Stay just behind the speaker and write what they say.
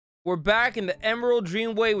We're back in the Emerald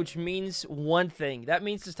Dreamway, which means one thing. That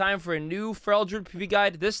means it's time for a new Feral Druid PvP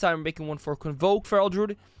guide. This time we're making one for Convoke Feral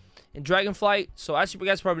Druid in Dragonflight. So as you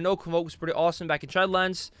guys probably know, Convoke was pretty awesome back in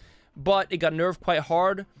Shadowlands, but it got nerfed quite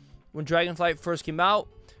hard when Dragonflight first came out.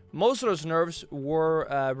 Most of those nerfs were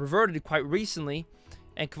reverted quite recently,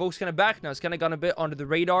 and Convoke's kind of back now. It's kind of gone a bit under the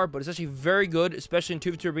radar, but it's actually very good, especially in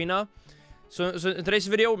 2v2 Arena. So in today's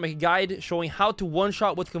video, we'll make a guide showing how to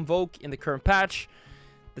one-shot with Convoke in the current patch.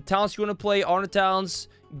 The talents you want to play, honor talents,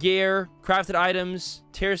 gear, crafted items,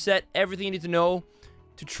 tier set, everything you need to know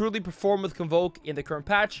to truly perform with Convoke in the current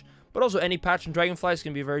patch. But also any patch in Dragonflight is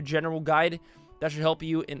going to be a very general guide that should help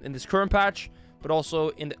you in this current patch, but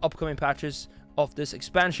also in the upcoming patches of this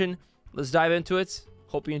expansion. Let's dive into it.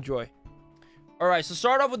 Hope you enjoy. Alright, so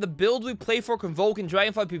start off with the build we play for Convoke in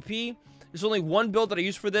Dragonflight PvP. There's only one build that I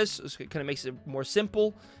use for this. It kind of makes it more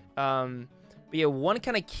simple. But yeah, one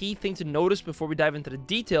kind of key thing to notice before we dive into the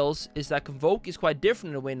details is that Convoke is quite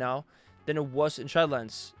different in a way now than it was in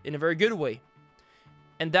Shadowlands, in a very good way.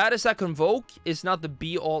 And that is that Convoke is not the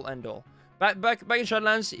be-all, end-all. Back in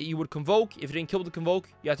Shadowlands, you would Convoke. If you didn't kill the Convoke,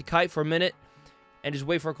 you had to kite for a minute and just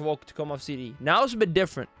wait for a Convoke to come off CD. Now it's a bit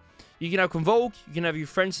different. You can have Convoke, you can have your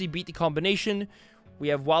Frenzy beat the combination. We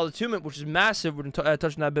have Wild Attunement, which is massive. We're going to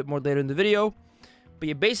touch on that a bit more later in the video. But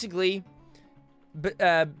yeah, basically,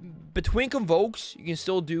 between Convokes, you can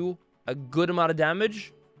still do a good amount of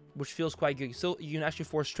damage, which feels quite good. You can actually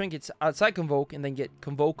force trinkets outside Convoke and then get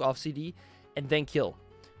Convoke off CD and then kill,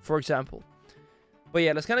 for example. But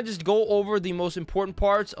yeah, let's kind of just go over the most important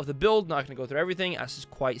parts of the build. Not going to go through everything, as is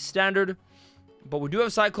quite standard. But we do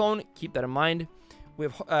have Cyclone. Keep that in mind. We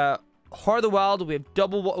have Heart of the Wild. We have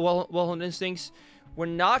double Well-Honed Instincts. We're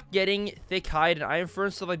not getting Thick Hide and Iron Fur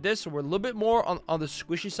and stuff like this, so we're a little bit more on the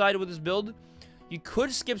squishy side with this build. You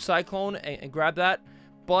could skip Cyclone and grab that,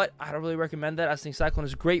 but I don't really recommend that. I think Cyclone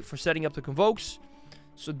is great for setting up the Convokes.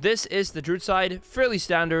 So this is the Druid side, fairly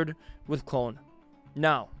standard with Clone.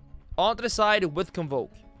 Now, onto the side with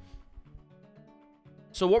Convoke.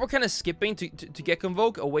 So what we're kind of skipping to get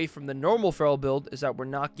Convoke away from the normal Feral build is that we're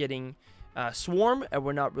not getting Swarm, and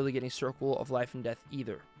we're not really getting Circle of Life and Death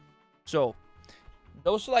either. So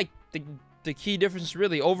those are like the key differences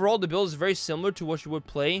really. Overall, the build is very similar to what you would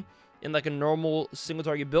play in like a normal single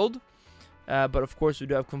target build, but of course we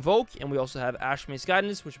do have Convoke, and we also have Ashmaid's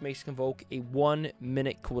Guidance, which makes Convoke a 1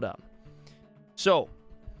 minute cooldown. So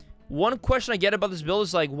one question I get about this build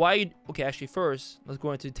is like, why? Okay, actually first let's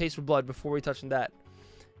go into Taste for Blood before we touch on that.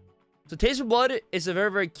 So Taste for Blood is a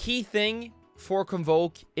very key thing for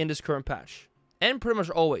Convoke in this current patch, and pretty much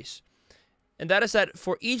always. And that is that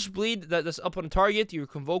for each bleed that's up on a target, your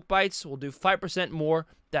Convoke bites will do 5% more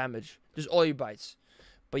damage. Just all your bites.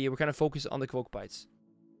 But yeah, we're kind of focused on the Convoke bites.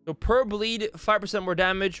 So per bleed, 5% more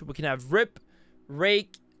damage. We can have Rip,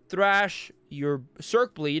 Rake, Thrash, your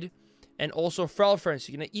Circ bleed, and also Feral Friends.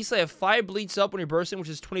 You can easily have 5 bleeds up when you're bursting, which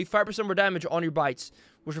is 25% more damage on your bites,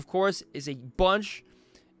 which of course is a bunch,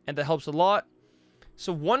 and that helps a lot.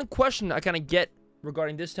 So one question I kind of get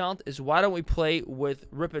regarding this talent is, why don't we play with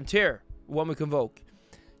Rip and Tear when we Convoke?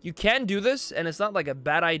 You can do this, and it's not like a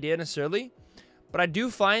bad idea necessarily, but I do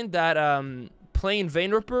find that playing Vein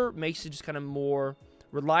Ripper makes it just kind of more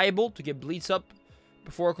reliable to get bleeds up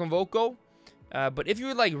before a Convoke go. But if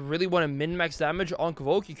you like really want to min-max damage on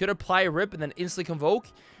Convoke, you could apply a Rip and then instantly Convoke.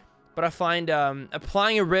 But I find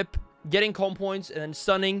applying a Rip, getting calm points, and then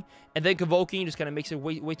stunning, and then Convoking just kind of makes it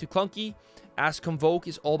way too clunky. As Convoke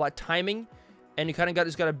is all about timing, and you kind of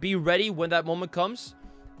just got to be ready when that moment comes.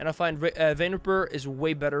 And I find Vein Ripper is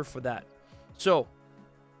way better for that. So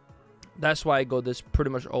that's why I go this pretty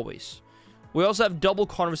much always. We also have double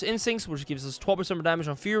Carnivorous Instincts, which gives us 12% more damage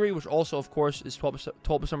on Fury, which also, of course, is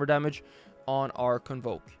 12% more damage on our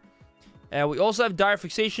Convoke. We also have Dire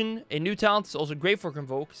Fixation, a new talent. It's also great for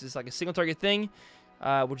Convoke, because it's like a single target thing,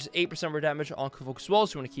 which is 8% more damage on Convoke as well,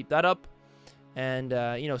 so you want to keep that up. And,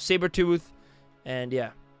 you know, Sabertooth, and yeah.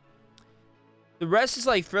 The rest is,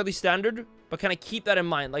 like, fairly standard, but kind of keep that in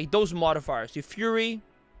mind. Like, those modifiers. Your Fury,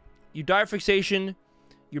 your Dire Fixation,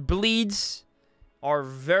 your Bleeds are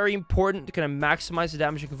very important to kind of maximize the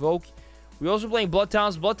damage you Convoke. We're also playing Blood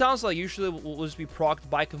Talents. Blood Talents like usually will just be procced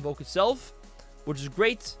by Convoke itself, which is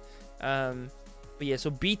great. But yeah,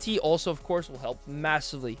 so BT also of course will help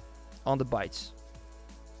massively on the bites,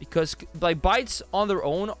 because like bites on their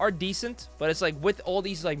own are decent, but it's like with all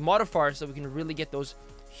these like modifiers that we can really get those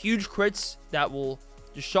huge crits that will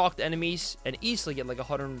just shock the enemies and easily get like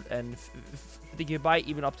 150k bite,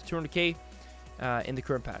 even up to 200k in the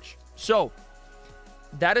current patch. So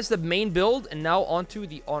that is the main build, and now onto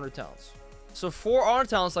the honor talents. So for honor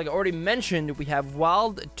talents, like I already mentioned, we have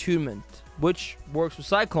Wild Attunement. which works with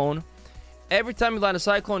Cyclone. Every time you land a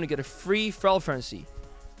Cyclone, you get a free Feral Frenzy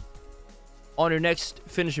on your next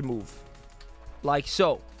finisher move. Like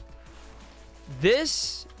so.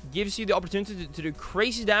 This gives you the opportunity to do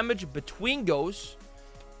crazy damage between goes,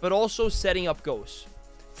 but also setting up goes.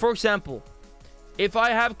 For example, if I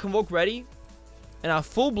have Convoke ready and I have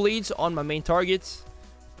full bleeds on my main targets.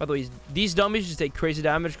 By the way, these dummies just take crazy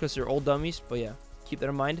damage because they're old dummies. But yeah, keep that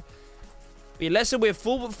in mind. But yeah, let's say we have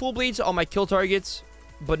full bleeds on my kill targets,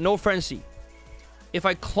 but no Frenzy. If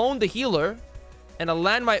I clone the healer and I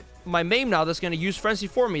land my main now that's going to use Frenzy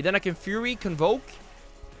for me, then I can Fury Convoke.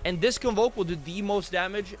 And this Convoke will do the most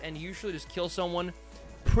damage and usually just kill someone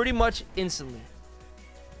pretty much instantly.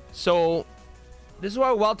 So this is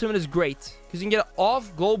why Wild Timid is great, because you can get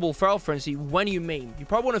off global Feral Frenzy when you maim. You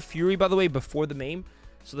probably want a Fury, by the way, before the maim,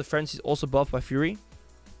 so the Frenzy is also buffed by Fury.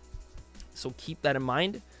 So keep that in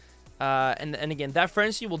mind. And again, that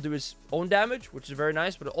Frenzy will do its own damage, which is very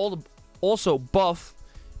nice, but it'll also buff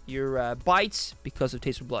your bites because of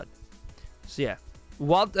Taste of Blood. So yeah,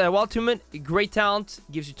 Wild Timid, great talent,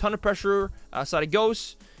 gives you a ton of pressure outside of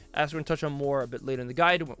Ghosts, as we're going to touch on more a bit later in the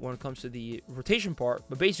guide when it comes to the rotation part.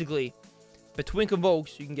 But basically, between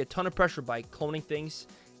Convokes, you can get a ton of pressure by cloning things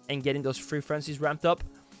and getting those free Frenzies ramped up.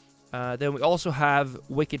 Then we also have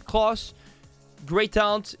Wicked Claws. Great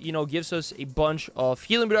talent, you know, gives us a bunch of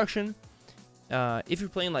healing reduction. If you're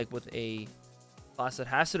playing like with a class that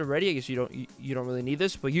has it already, I guess you don't really need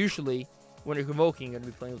this. But usually, when you're Convoking, you're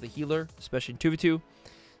going to be playing with a healer, especially in 2v2.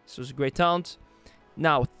 So it's a great talent.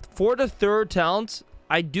 Now, for the third talent,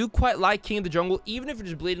 I do quite like King of the Jungle. Even if you're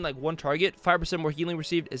just bleeding like one target, 5% more healing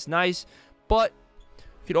received is nice. But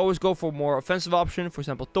you could always go for a more offensive option. For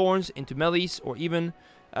example, Thorns into Melees or even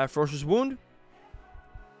Ferocious Wound.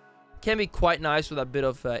 Can be quite nice with a bit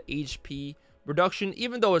of HP reduction,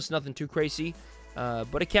 even though it's nothing too crazy.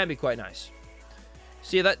 But it can be quite nice.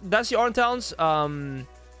 So yeah, that's the Arn talents.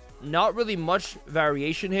 Not really much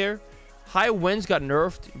variation here. High Winds got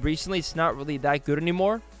nerfed recently. It's not really that good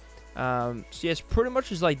anymore. So yeah, it's pretty much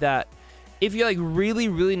just like that. If you like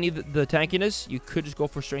really need the tankiness, you could just go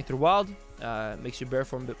for Strength or Wild. Makes your bear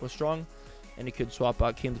form a bit more strong, and you could swap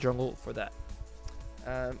out King of the Jungle for that.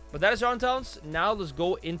 But that is our talents. Now let's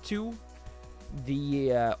go into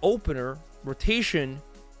the opener, rotation,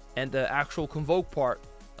 and the actual Convoke part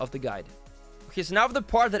of the guide. Okay, so now for the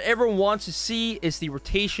part that everyone wants to see is the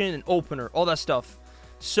rotation and opener, all that stuff.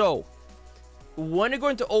 So when you're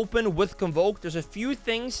going to open with Convoke, there's a few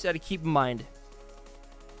things that to keep in mind.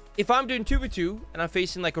 If I'm doing 2v2 and I'm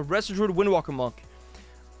facing like a Resto Druid Windwalker Monk,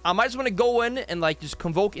 I might just want to go in and like just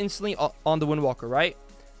Convoke instantly on the Windwalker, right?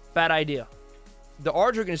 Bad idea. The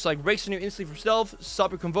Archer can just like breaks on you instantly for stealth,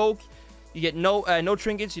 stop your Convoke. You get no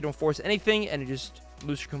trinkets, you don't force anything, and you just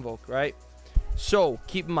lose your Convoke, right? So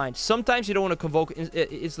keep in mind, sometimes you don't want to Convoke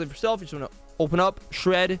instantly for stealth. You just want to open up,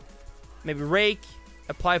 shred, maybe rake,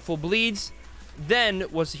 apply full bleeds. Then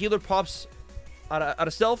once the healer pops out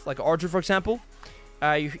of stealth, like Archer for example,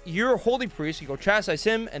 you're a Holy Priest, you go chastise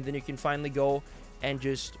him, and then you can finally go and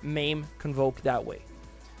just maim Convoke that way.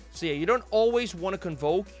 So yeah, you don't always want to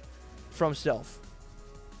Convoke from stealth,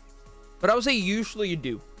 but I would say usually you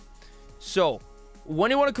do. So when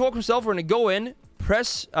you want to Convoke from stealth, we're going to go in,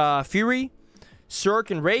 press Fury,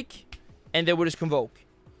 Circ, and Rake, and then we'll just Convoke.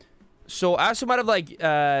 So as you might have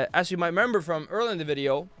as you might remember from earlier in the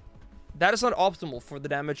video, that is not optimal for the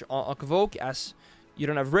damage on Convoke, as you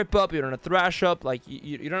don't have Rip up, you don't have Thrash up, like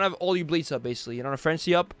you don't have all your bleeds up basically, you don't have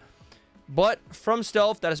Frenzy up. But from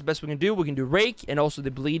stealth, that is the best we can do. We can do Rake and also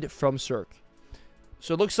the bleed from Circ.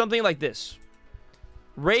 So it looks something like this.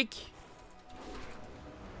 Rake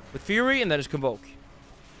with Fury, and then just Convoke.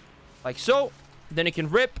 Like so. Then it can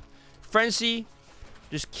Rip, Frenzy,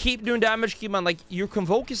 just keep doing damage. Keep on, like, your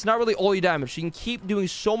Convoke is not really all your damage. You can keep doing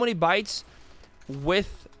so many bites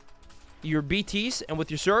with your BTs and with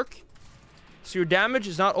your Circ. So your damage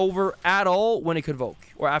is not over at all when it Convoke.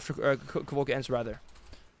 Or after Convoke ends, rather.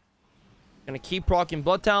 Gonna keep proccing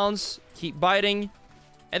Blood Talons, keep biting,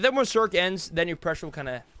 and then when Circ ends, then your pressure will kind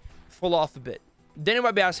of fall off a bit. Then you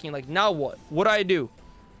might be asking, like, now what? What do I do?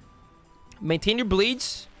 Maintain your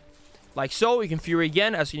bleeds, like so. You can Fury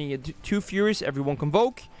again, as you need 2 Furies every 1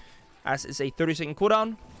 Convoke, as it's a 30-second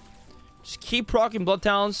cooldown. Just keep proccing Blood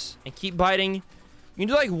Talons and keep biting. You can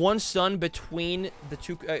do like 1 stun between the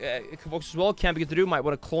 2 Convokes as well. Can't be good to do. Might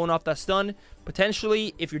want to clone off that stun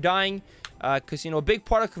potentially if you're dying. Because, you know, a big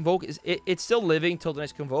part of Convoke is it's still living till the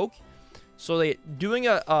next Convoke. So doing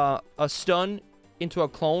a stun into a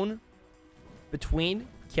clone between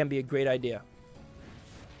can be a great idea.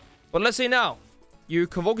 But let's say now, your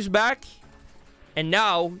Convoke is back, and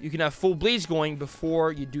now you can have full bleeds going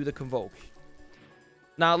before you do the Convoke.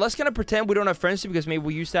 Now, let's kind of pretend we don't have Frenzy because maybe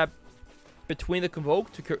we use that between the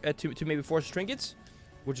Convoke to maybe force trinkets,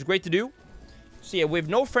 which is great to do. So, yeah, we have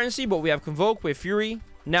no Frenzy, but we have Convoke, we have Fury.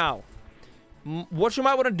 Now, what you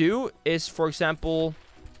might want to do is, for example,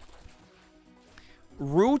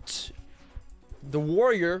 root the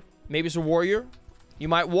warrior. Maybe it's a warrior. You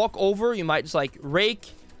might walk over. You might just, like,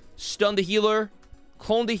 rake, stun the healer,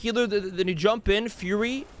 clone the healer. Then you jump in,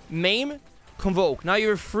 Fury, maim, Convoke. Now you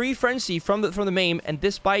have free Frenzy from the maim, and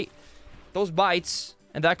this bite, those bites,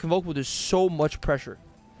 and that Convoke will do so much pressure.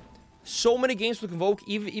 So many games with Convoke,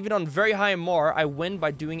 even on very high MR, I win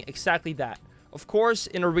by doing exactly that. Of course,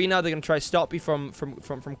 in Arena, they're going to try to stop you from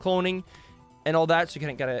cloning and all that, so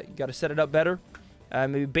you gotta set it up better.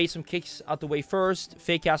 Maybe bait some kicks out the way first,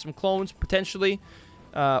 fake cast some clones, potentially.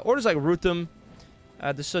 Or just, like, root them.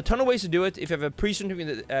 There's a ton of ways to do it. If you have a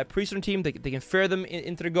pre-certain team, they can fare them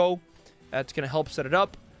into the go. It's going to help set it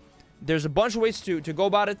up. There's a bunch of ways to go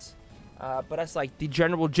about it. But that's, like, the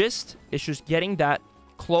general gist. It's just getting that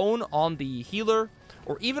clone on the healer,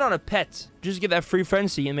 or even on a pet. Just get that free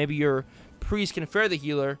Frenzy, and maybe your priest can fare the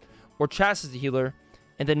healer, or chastise the healer,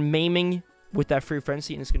 and then maiming with that free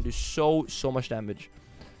Frenzy, and it's going to do so much damage.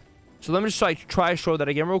 So let me just, like, try to show that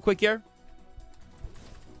again real quick here.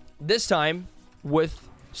 This time with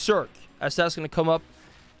Cirque, as that's going to come up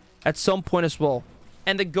at some point as well.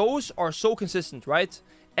 And the goes are so consistent, right?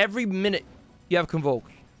 Every minute you have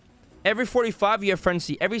Convoke. Every 45 you have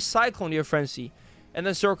Frenzy. Every Cyclone you have Frenzy. And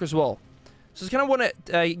then Cirque as well. So it's kind of want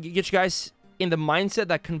to get you guys in the mindset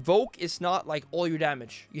that Convoke is not like all your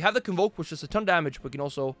damage. You have the Convoke, which is a ton of damage, but you can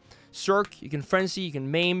also Cirque, you can Frenzy, you can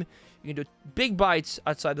maim, you can do big bites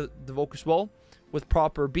outside the Convoke as well, with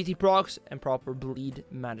proper BT procs and proper bleed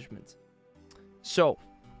management. So,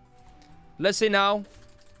 let's say now,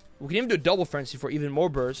 we can even do a double Frenzy for even more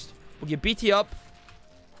burst. We'll get BT up.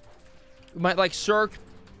 We might like Cirque,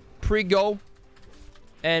 pre-go,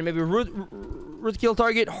 and maybe root kill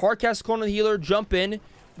target, hardcast clone on the healer, jump in.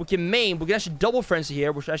 We can maim. We can actually double Frenzy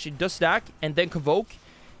here, which actually does stack, and then Convoke.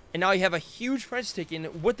 And now you have a huge Frenzy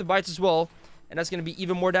taken with the bites as well, and that's going to be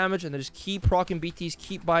even more damage, and then just keep proccing BTs,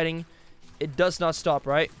 keep biting. It does not stop,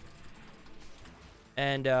 right?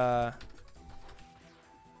 And,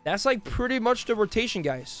 that's, like, pretty much the rotation,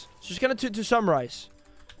 guys. So just kind of to summarize.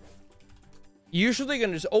 Usually, you're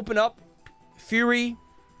going to just open up, Fury,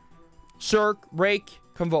 Cirque, Rake,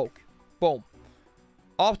 Convoke. Boom.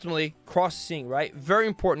 Optimally, cross CCing, right? Very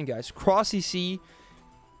important, guys. Cross CC.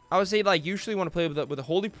 I would say, like, usually you want to play with a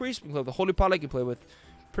Holy Priest. You can play with a Holy Paladin. You can play with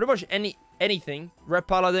pretty much anything. Red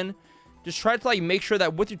Paladin. Just try to, like, make sure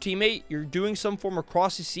that with your teammate, you're doing some form of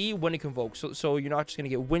cross CC when it convokes. So you're not just going to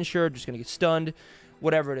get wind shear, just going to get stunned.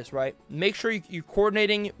 Whatever it is, right? Make sure you're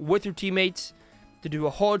coordinating with your teammates to do a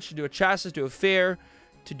hodge, to do a chassis, to do a fair,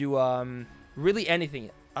 to do really anything.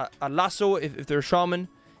 A lasso if they're a shaman.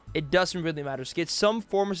 It doesn't really matter. Just get some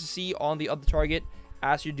form of CC on the other target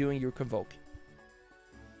as you're doing your convoke.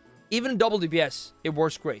 Even double DPS, it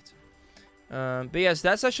works great. But yes,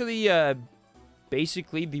 that's actually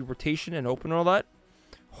basically the rotation and open and all that.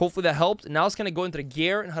 Hopefully that helped. Now it's going to go into the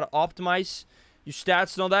gear and how to optimize your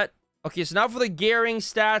stats and all that. Okay, so now for the gearing,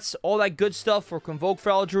 stats, all that good stuff for Convoke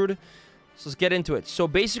for Aldrude. So let's get into it. So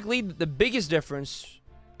basically, the biggest difference,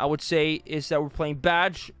 I would say, is that we're playing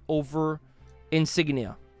Badge over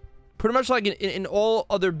Insignia. Pretty much like in all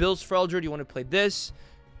other builds for Aldrude, you want to play this.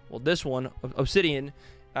 Well, this one, Obsidian,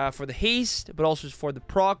 for the haste, but also for the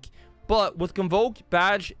proc. But with Convoke,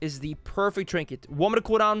 Badge is the perfect trinket. 1 minute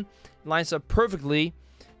cooldown, lines up perfectly.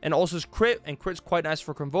 And also is crit, and crit's quite nice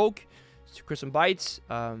for Convoke. So crit some bites.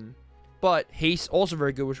 But haste also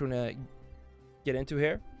very good, which we're going to get into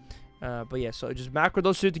here. But yeah, so just macro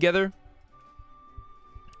those two together.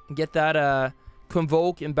 Get that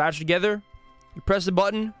Convoke and Badge together. You press the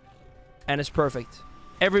button, and it's perfect.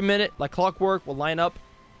 Every minute, like clockwork, will line up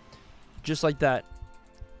just like that.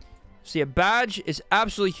 So yeah, Badge is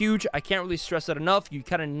absolutely huge. I can't really stress that enough. You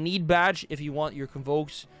kind of need Badge if you want your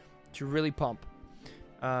Convokes to really pump.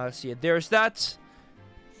 So yeah, there's that.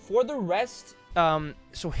 For the rest,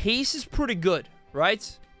 so haste is pretty good,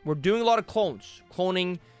 right? We're doing a lot of clones.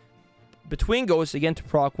 Cloning between ghosts, again, to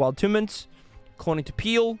proc wild tuments. Cloning to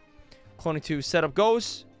peel. Cloning to set up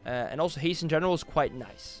ghosts. And also haste in general is quite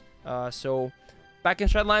nice. So back in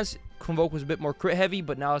Shadowlands, Convoke was a bit more crit heavy,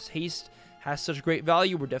 but now as haste has such great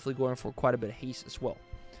value, we're definitely going for quite a bit of haste as well.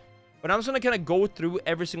 But I'm just going to kind of go through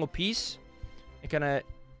every single piece and kind of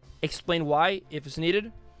explain why, if it's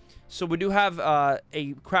needed. So we do have a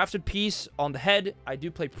crafted piece on the head. I do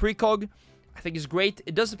play precog. I think it's great.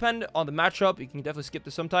 It does depend on the matchup. You can definitely skip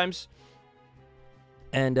this sometimes.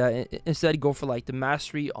 And instead go for like the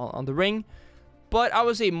mastery on the ring. But I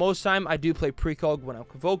would say most time I do play precog when I'm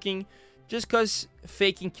convoking, just because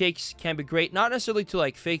faking kicks can be great. Not necessarily to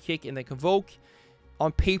like fake kick and then convoke.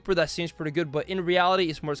 On paper, that seems pretty good, but in reality,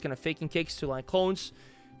 it's more just kind of faking kicks to line clones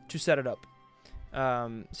to set it up.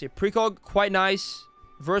 So precog, quite nice.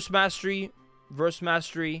 Verse mastery, verse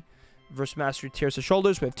mastery, verse mastery tears the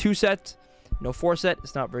shoulders. We have 2 set, no 4 set.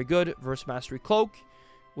 It's not very good. Verse mastery cloak.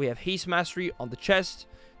 We have haste mastery on the chest.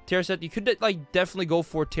 Tear set, you could like definitely go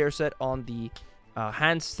for tear set on the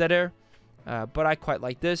hands set there, but I quite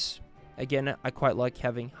like this. Again, I quite like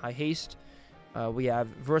having high haste. We have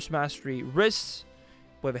verse mastery wrists.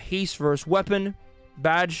 We have a haste verse weapon,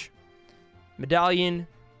 badge, medallion.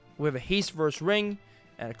 We have a haste verse ring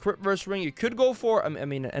and a crit verse ring. You could go for,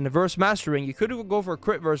 and a verse master ring. You could go for a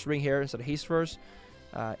crit verse ring here instead of haste verse,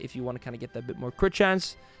 if you want to kind of get that bit more crit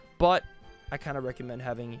chance. But I kind of recommend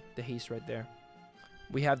having the haste right there.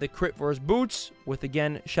 We have the crit verse boots with,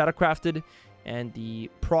 again, shadow crafted and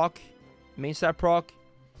the proc, main stat proc.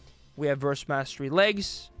 We have verse mastery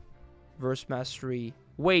legs, verse mastery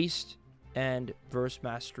waist, and verse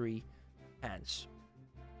mastery hands.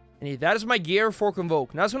 And that is my gear for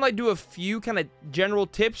Convoke. Now, that's when I do a few kind of general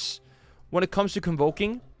tips when it comes to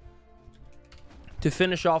convoking to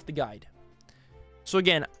finish off the guide. So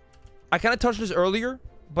again, I kind of touched this earlier,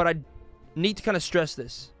 but I need to kind of stress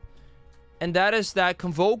this. And that is that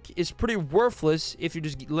Convoke is pretty worthless if you're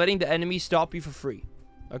just letting the enemy stop you for free.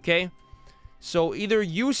 Okay? So either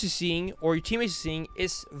you CCing or your teammates CCing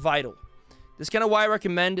is vital. That's kind of why I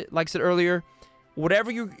recommend, like I said earlier, whatever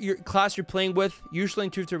your class you're playing with, usually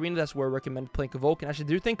in 2v2 Arena, that's where I recommend playing Convoke. And I actually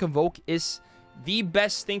do think Convoke is the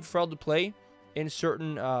best thing for Feral to play in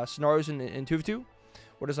certain scenarios in 2v2,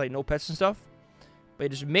 where there's like no pets and stuff. But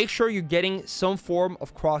just make sure you're getting some form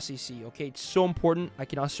of cross CC, okay? It's so important. I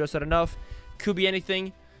cannot stress that enough. Could be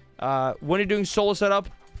anything. When you're doing solo setup,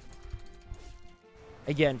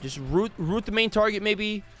 again, just root the main target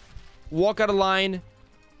maybe, walk out of line,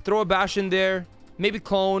 throw a bash in there, maybe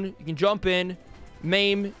clone, you can jump in,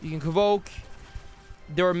 maim, you can convoke.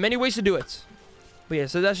 There are many ways to do it. But yeah,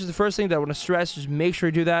 so that's just the first thing that I want to stress. Just make sure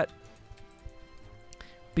you do that.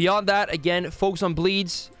 Beyond that, again, focus on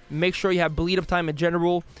bleeds. Make sure you have bleed uptime in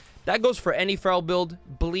general. That goes for any feral build.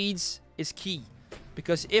 Bleeds is key.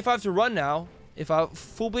 Because if I have to run now, if I have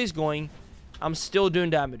full bleeds going, I'm still doing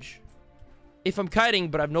damage. If I'm kiting,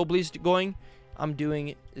 but I have no bleeds going, I'm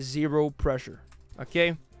doing 0 pressure.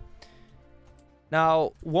 Okay?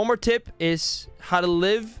 Now, one more tip is how to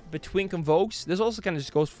live between convokes. This also kind of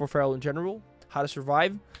just goes for feral in general. How to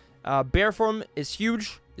survive. Bear form is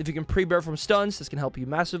huge. If you can pre-bear form stuns, this can help you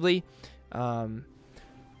massively.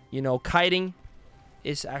 You know, kiting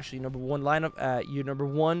is actually your number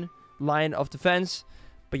one line of defense.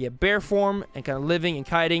 But yeah, bear form and kind of living and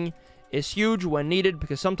kiting is huge when needed,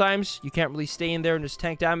 because sometimes you can't really stay in there and just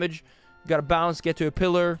tank damage. You gotta bounce, get to a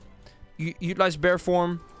pillar, utilize bear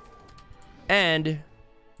form, and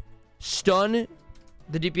stun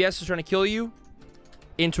the DPS who's trying to kill you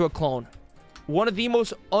into a clone. One of the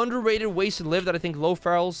most underrated ways to live that I think low rated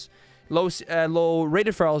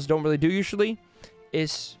ferals don't really do usually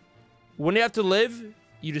is when you have to live,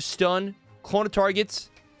 you just stun, clone the targets,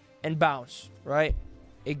 and bounce, right?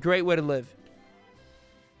 A great way to live.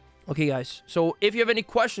 Okay, guys. So if you have any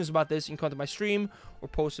questions about this, you can come to my stream or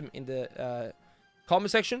post them in the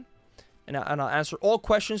comment section, and I'll answer all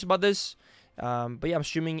questions about this. But yeah, I'm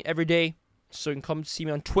streaming every day, so you can come see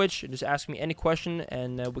me on Twitch and just ask me any question,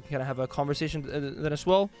 and we can kind of have a conversation then as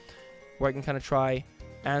well, where I can kind of try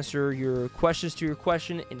answer your questions to your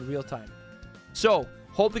question in real time. So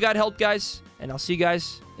hope the guide helped, guys, and I'll see you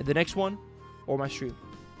guys in the next one or my stream.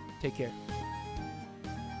 Take care.